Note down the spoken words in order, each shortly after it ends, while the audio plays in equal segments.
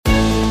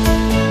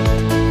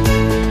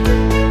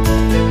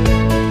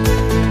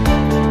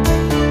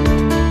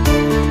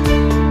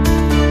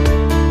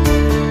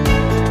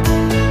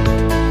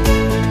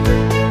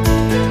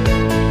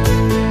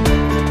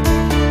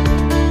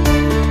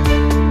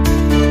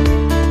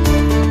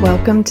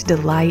Welcome to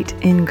Delight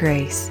in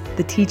Grace,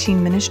 the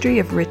teaching ministry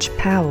of Rich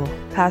Powell,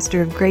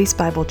 pastor of Grace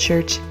Bible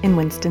Church in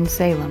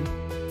Winston-Salem.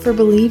 For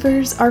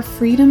believers, our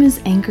freedom is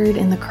anchored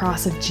in the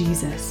cross of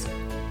Jesus.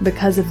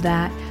 Because of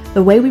that,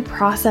 the way we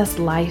process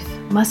life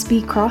must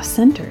be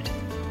cross-centered.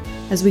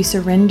 As we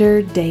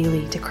surrender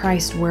daily to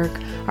Christ's work,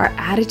 our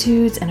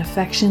attitudes and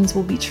affections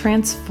will be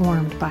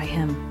transformed by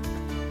Him.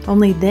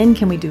 Only then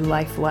can we do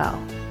life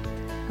well.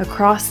 A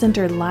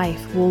cross-centered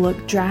life will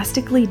look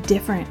drastically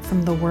different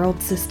from the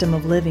world system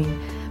of living,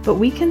 but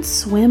we can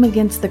swim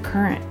against the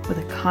current with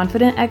a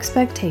confident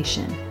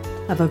expectation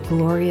of a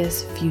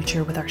glorious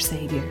future with our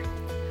Savior.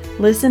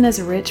 Listen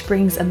as Rich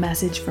brings a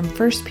message from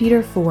 1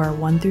 Peter 4,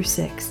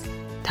 1-6,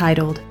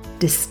 titled,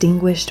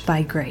 Distinguished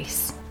by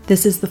Grace.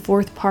 This is the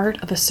fourth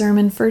part of a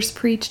sermon first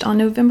preached on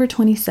November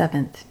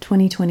 27th,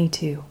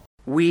 2022.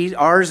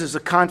 Ours is a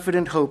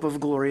confident hope of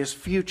glorious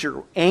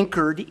future,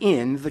 anchored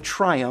in the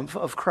triumph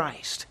of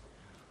Christ.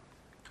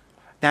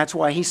 That's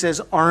why he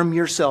says, arm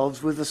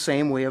yourselves with the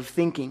same way of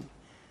thinking.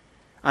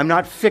 I'm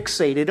not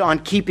fixated on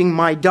keeping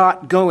my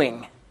dot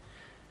going.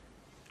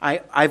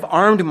 I've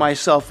armed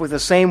myself with the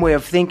same way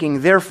of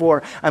thinking,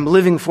 therefore I'm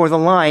living for the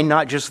line,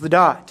 not just the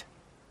dot.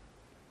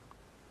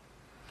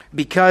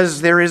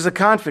 Because there is a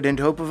confident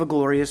hope of a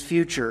glorious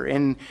future,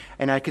 and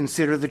I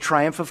consider the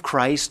triumph of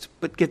Christ,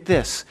 but get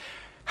this,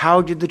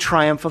 how did the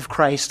triumph of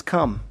Christ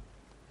come?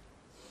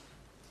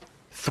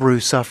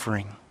 Through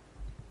suffering.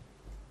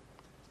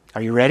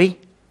 Are you ready?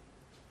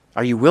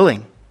 Are you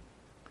willing?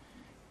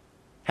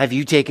 Have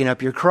you taken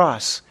up your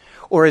cross?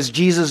 Or is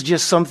Jesus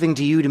just something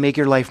to you to make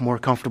your life more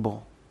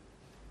comfortable?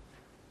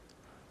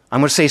 I'm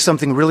going to say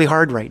something really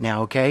hard right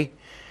now, okay?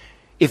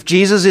 If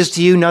Jesus is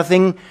to you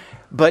nothing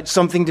but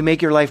something to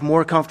make your life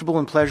more comfortable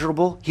and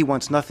pleasurable, He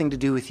wants nothing to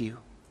do with you.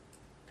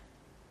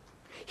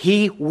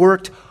 He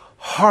worked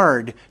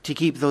hard to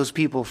keep those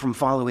people from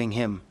following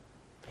Him.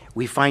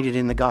 We find it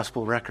in the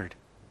gospel record.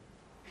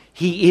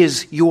 He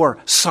is your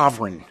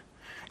sovereign,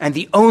 and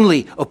the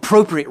only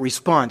appropriate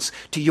response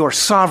to your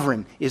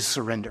sovereign is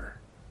surrender.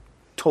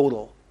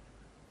 Total.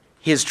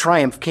 His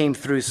triumph came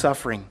through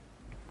suffering.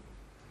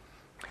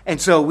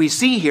 And so we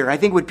see here, I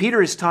think what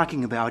Peter is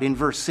talking about in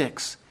verse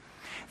 6,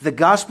 the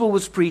gospel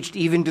was preached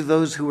even to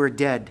those who are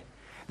dead,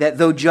 that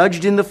though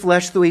judged in the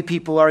flesh the way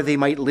people are, they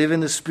might live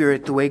in the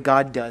spirit the way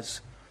God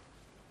does.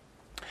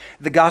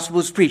 The gospel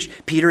is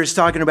preached. Peter is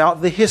talking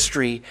about the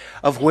history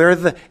of where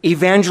the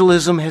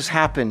evangelism has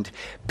happened.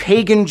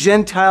 Pagan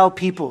Gentile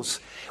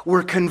peoples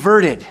were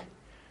converted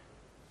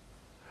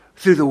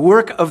through the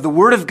work of the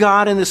Word of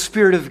God and the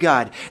Spirit of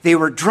God. They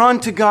were drawn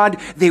to God,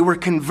 they were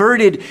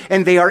converted,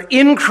 and they are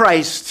in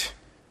Christ.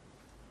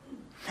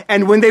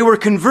 And when they were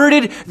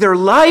converted, their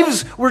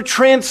lives were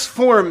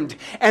transformed.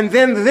 And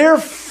then their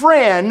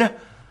Fran,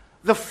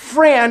 the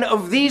Fran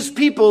of these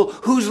people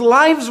whose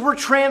lives were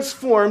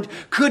transformed,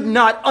 could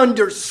not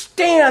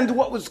understand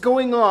what was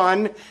going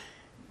on,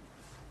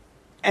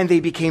 and they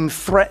became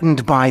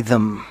threatened by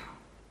them.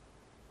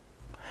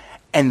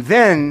 And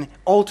then,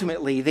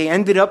 ultimately, they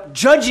ended up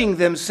judging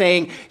them,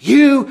 saying,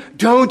 you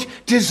don't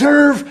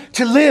deserve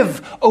to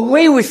live.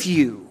 Away with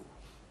you.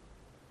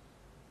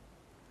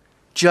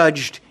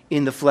 Judged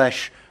in the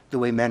flesh the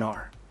way men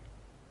are.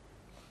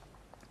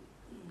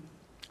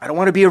 I don't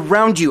want to be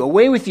around you.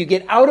 Away with you.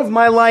 Get out of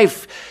my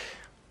life.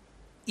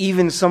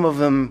 Even some of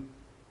them,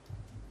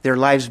 their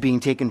lives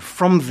being taken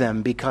from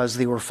them because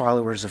they were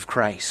followers of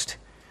Christ.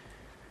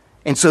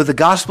 And so the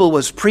gospel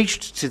was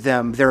preached to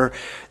them.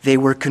 They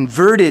were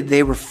converted.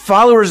 They were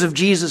followers of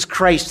Jesus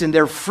Christ, and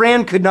their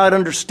friend could not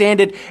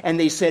understand it, and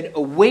they said,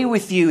 away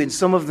with you. And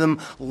some of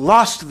them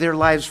lost their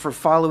lives for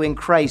following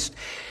Christ.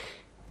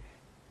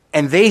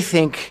 And they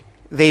think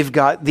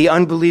the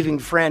unbelieving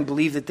friend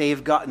believe that they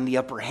have gotten the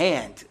upper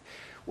hand.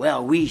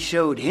 Well, we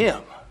showed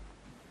him.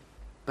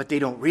 But they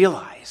don't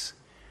realize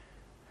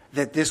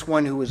that this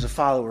one who was a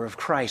follower of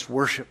Christ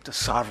worshiped a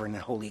sovereign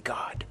and holy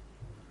God.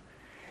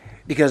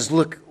 Because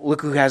look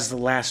who has the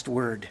last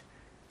word.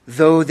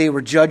 Though they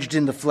were judged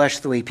in the flesh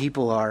the way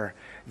people are,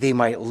 they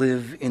might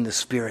live in the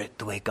spirit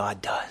the way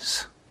God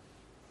does.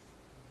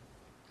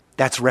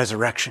 That's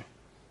resurrection.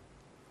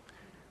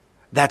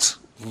 That's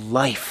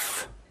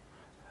life.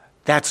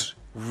 That's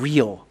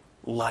real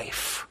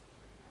life.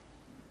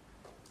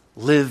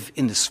 Live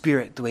in the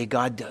Spirit the way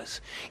God does.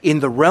 In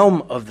the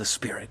realm of the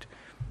Spirit,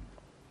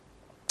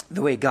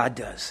 the way God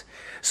does.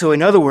 So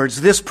in other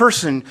words, this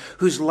person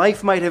whose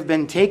life might have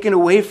been taken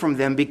away from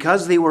them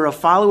because they were a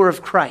follower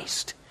of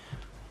Christ,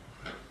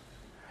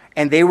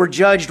 and they were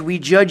judged, we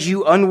judge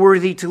you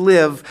unworthy to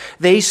live.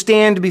 They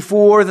stand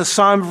before the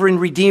sovereign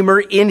Redeemer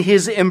in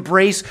His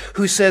embrace,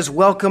 who says,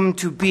 welcome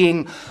to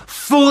being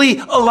fully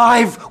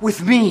alive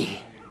with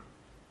me,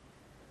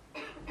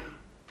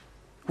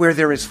 where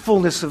there is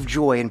fullness of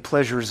joy and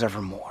pleasures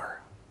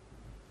evermore.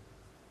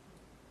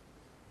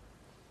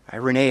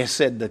 Irenaeus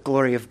said the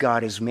glory of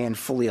God is man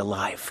fully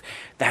alive.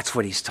 That's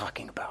what he's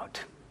talking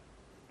about.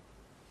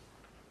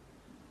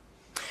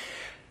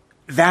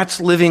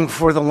 That's living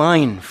for the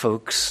line,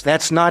 folks.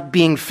 That's not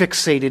being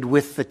fixated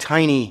with the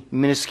tiny,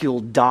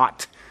 minuscule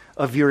dot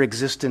of your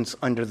existence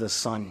under the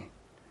sun.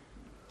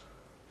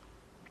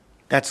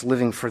 That's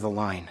living for the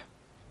line.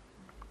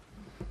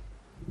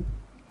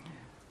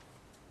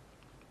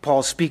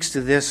 Paul speaks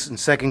to this in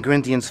 2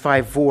 Corinthians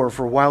 5:4,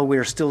 for while we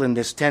are still in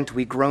this tent,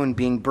 we groan,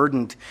 being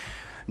burdened,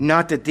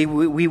 not that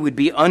we would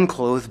be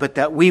unclothed, but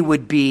that we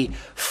would be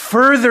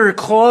further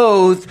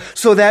clothed,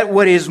 so that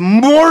what is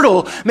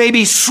mortal may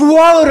be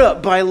swallowed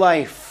up by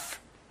life.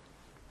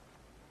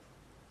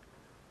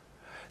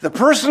 The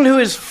person who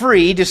is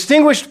free,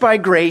 distinguished by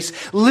grace,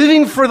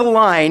 living for the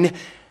line,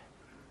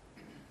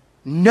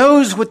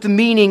 knows what the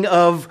meaning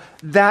of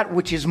that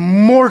which is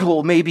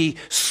mortal may be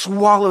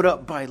swallowed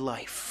up by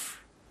life.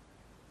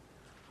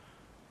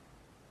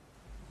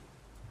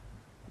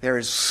 There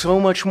is so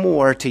much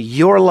more to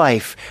your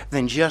life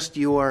than just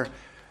your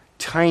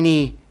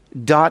tiny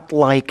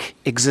dot-like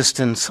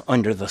existence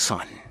under the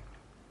sun.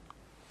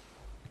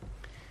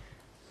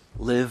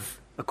 Live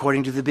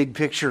according to the big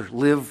picture.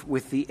 Live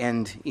with the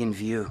end in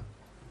view.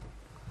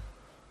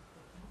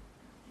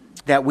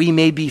 That we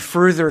may be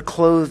further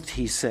clothed,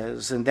 he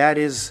says, and that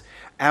is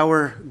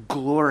our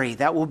glory.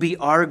 That will be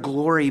our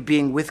glory,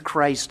 being with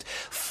Christ,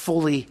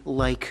 fully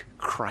like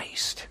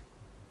Christ.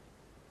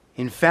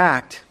 In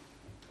fact,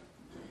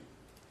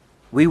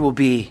 we will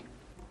be,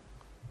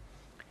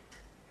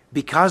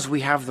 because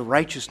we have the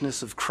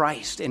righteousness of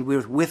Christ and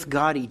we're with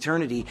God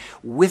eternity,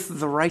 with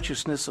the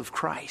righteousness of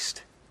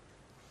Christ.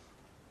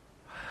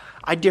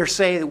 I dare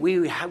say that we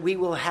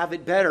will have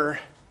it better.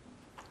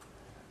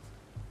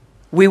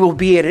 We will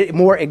be at a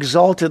more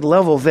exalted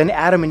level than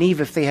Adam and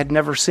Eve if they had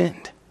never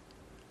sinned.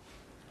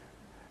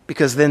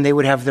 Because then they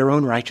would have their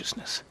own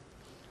righteousness.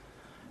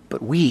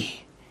 But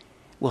we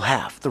will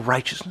have the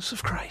righteousness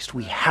of Christ.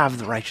 We have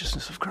the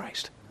righteousness of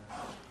Christ.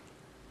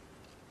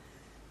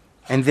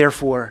 And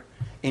therefore,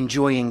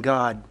 enjoying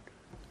God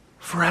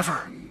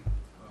forever,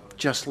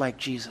 just like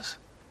Jesus.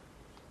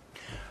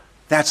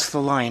 That's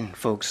the line,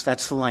 folks.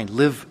 That's the line.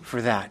 Live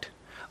for that.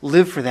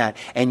 Live for that.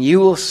 And you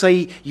will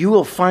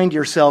find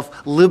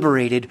yourself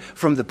liberated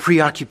from the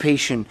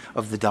preoccupation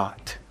of the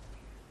dot.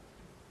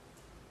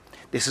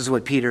 This is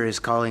what Peter is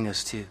calling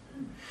us to.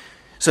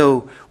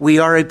 So we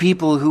are a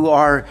people who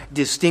are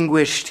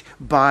distinguished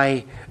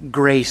by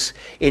grace.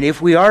 And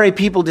if we are a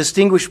people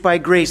distinguished by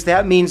grace,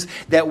 that means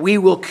that we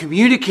will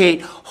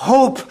communicate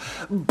hope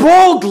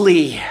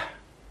boldly.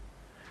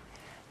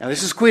 Now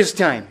this is quiz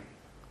time.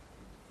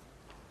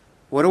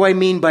 What do I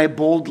mean by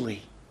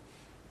boldly?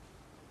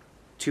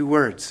 2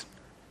 words.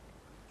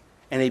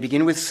 And they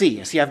begin with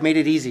C. See, I've made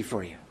it easy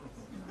for you.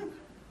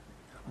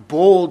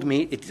 Bold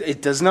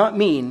it does not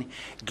mean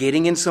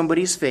getting in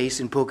somebody's face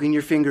and poking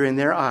your finger in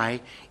their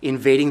eye,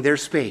 invading their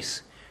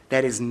space.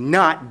 That is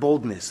not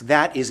boldness.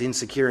 That is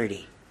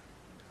insecurity.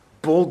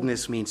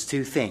 Boldness means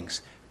 2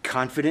 things: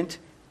 confident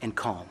and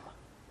calm.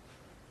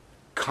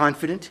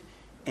 Confident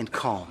and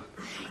calm.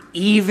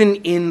 Even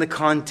in the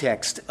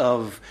context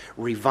of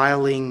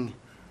reviling,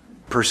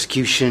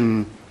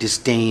 persecution,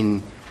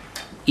 disdain,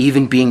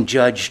 even being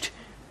judged,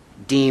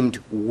 deemed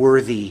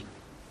worthy,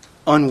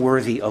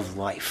 unworthy of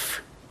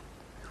life.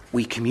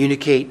 We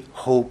communicate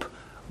hope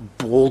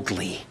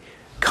boldly,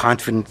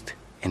 confident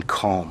and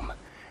calm.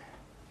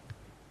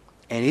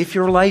 And if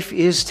your life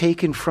is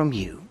taken from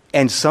you,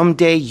 and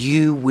someday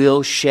you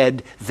will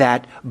shed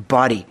that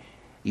body.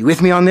 You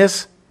with me on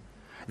this?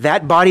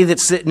 That body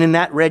that's sitting in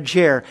that red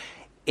chair,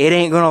 it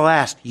ain't going to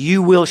last.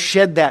 You will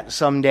shed that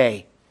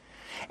someday.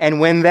 And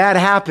when that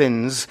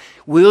happens,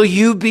 will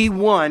you be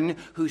one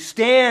who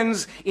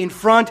stands in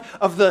front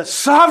of the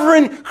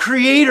sovereign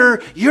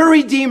Creator, your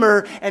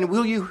Redeemer, and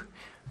will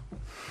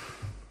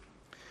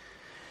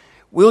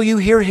you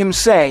hear Him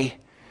say,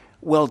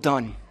 "Well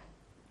done"?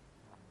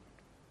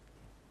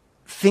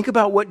 Think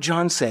about what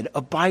John said.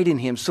 Abide in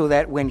Him so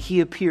that when He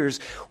appears,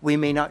 we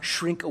may not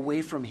shrink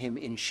away from Him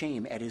in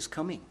shame at His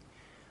coming.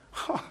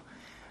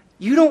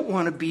 You don't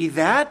want to be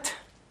that.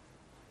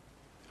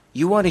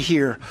 You want to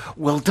hear,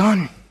 "Well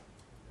done."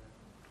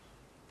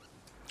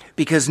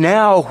 Because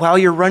now, while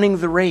you're running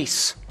the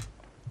race,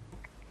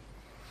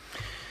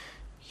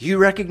 you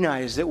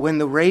recognize that when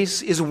the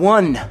race is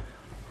won, how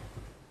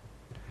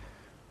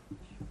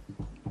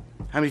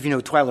many of you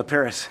know Twyla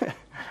Paris?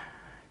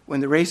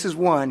 When the race is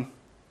won,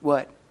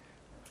 what?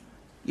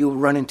 You'll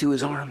run into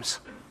His arms.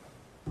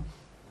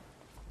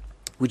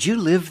 Would you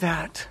live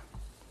that?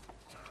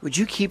 Would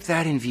you keep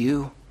that in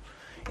view?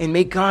 And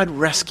may God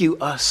rescue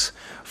us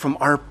from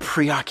our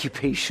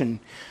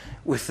preoccupation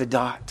with the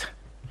dot.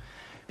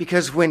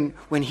 Because when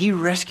He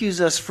rescues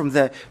us from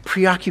the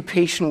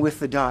preoccupation with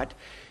the dot,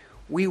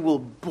 we will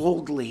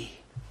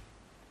boldly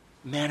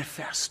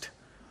manifest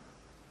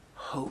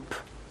hope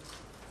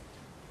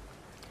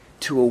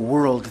to a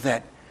world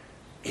that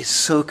is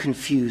so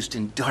confused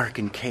and dark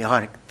and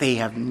chaotic, they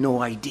have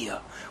no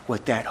idea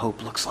what that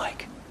hope looks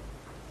like,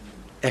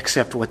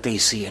 except what they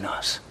see in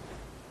us.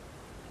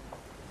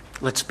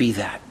 Let's be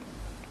that.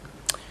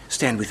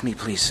 Stand with me,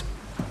 please.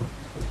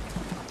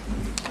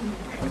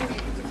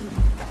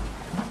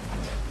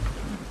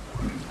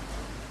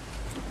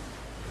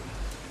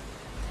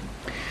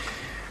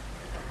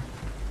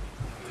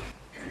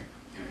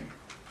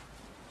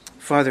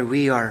 Father,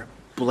 we are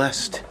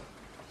blessed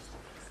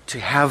to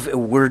have a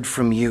word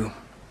from you,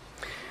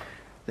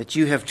 that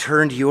you have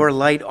turned your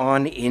light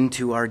on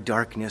into our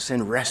darkness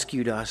and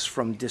rescued us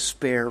from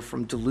despair,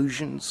 from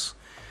delusions,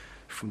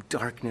 from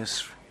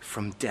darkness,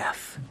 from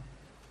death.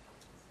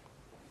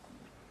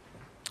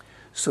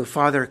 So,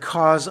 Father,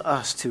 cause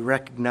us to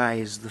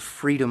recognize the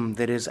freedom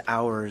that is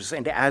ours,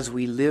 and as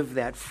we live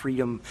that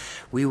freedom,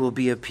 we will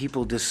be a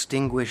people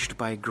distinguished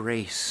by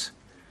grace,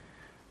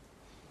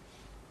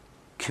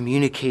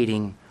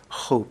 communicating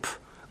hope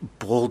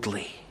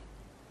boldly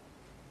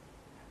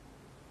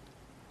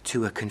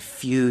to a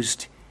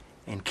confused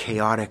and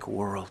chaotic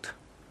world.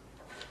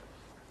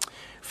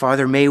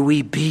 Father, may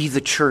we be the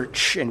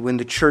church, and when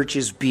the church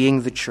is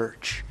being the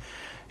church,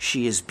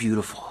 she is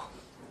beautiful.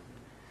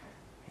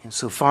 And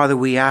so, Father,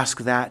 we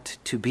ask that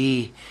to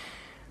be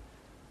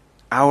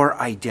our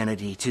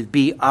identity, to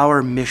be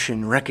our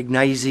mission,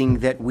 recognizing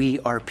that we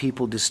are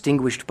people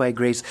distinguished by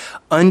grace,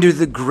 under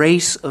the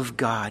grace of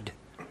God.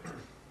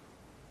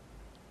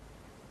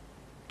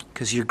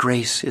 Because your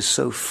grace is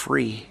so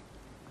free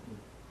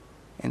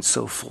and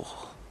so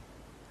full.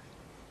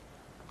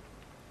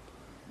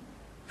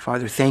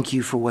 Father, thank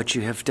you for what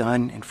you have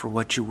done and for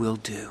what you will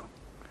do.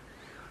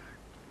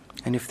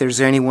 And if there's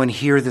anyone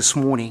here this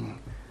morning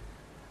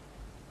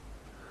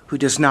who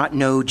does not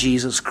know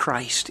Jesus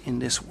Christ in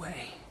this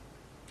way,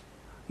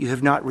 you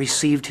have not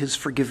received his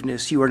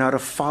forgiveness, you are not a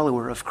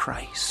follower of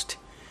Christ,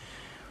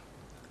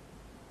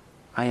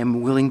 I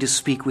am willing to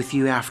speak with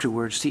you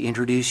afterwards to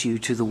introduce you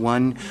to the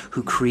one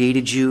who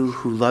created you,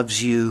 who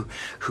loves you,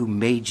 who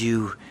made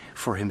you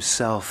for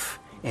himself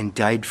and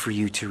died for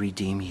you to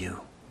redeem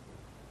you,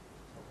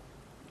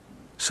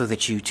 so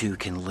that you too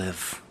can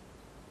live.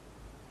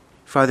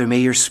 Father, may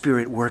your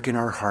Spirit work in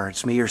our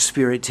hearts. May your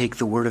Spirit take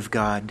the Word of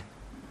God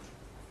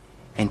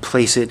and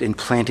place it and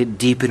plant it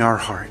deep in our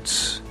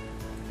hearts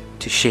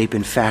to shape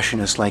and fashion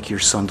us like your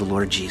Son, the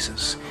Lord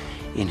Jesus,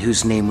 in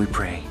whose name we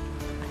pray.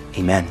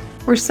 Amen.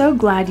 We're so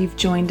glad you've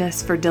joined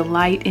us for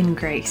Delight in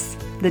Grace,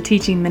 the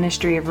teaching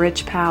ministry of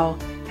Rich Powell,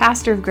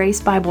 pastor of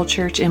Grace Bible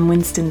Church in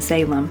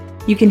Winston-Salem.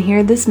 You can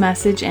hear this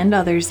message and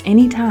others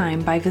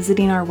anytime by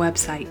visiting our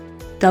website,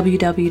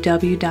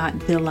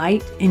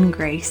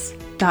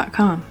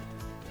 www.delightingrace.com.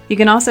 You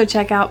can also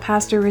check out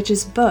Pastor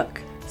Rich's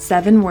book,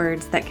 7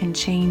 Words That Can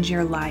Change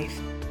Your Life,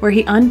 where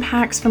he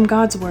unpacks from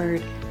God's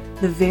Word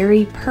the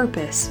very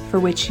purpose for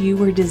which you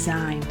were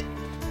designed.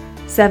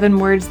 7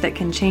 Words That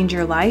Can Change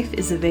Your Life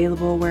is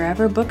available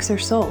wherever books are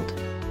sold.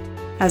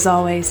 As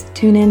always,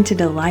 tune in to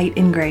Delight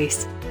in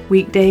Grace,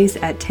 weekdays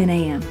at 10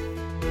 a.m.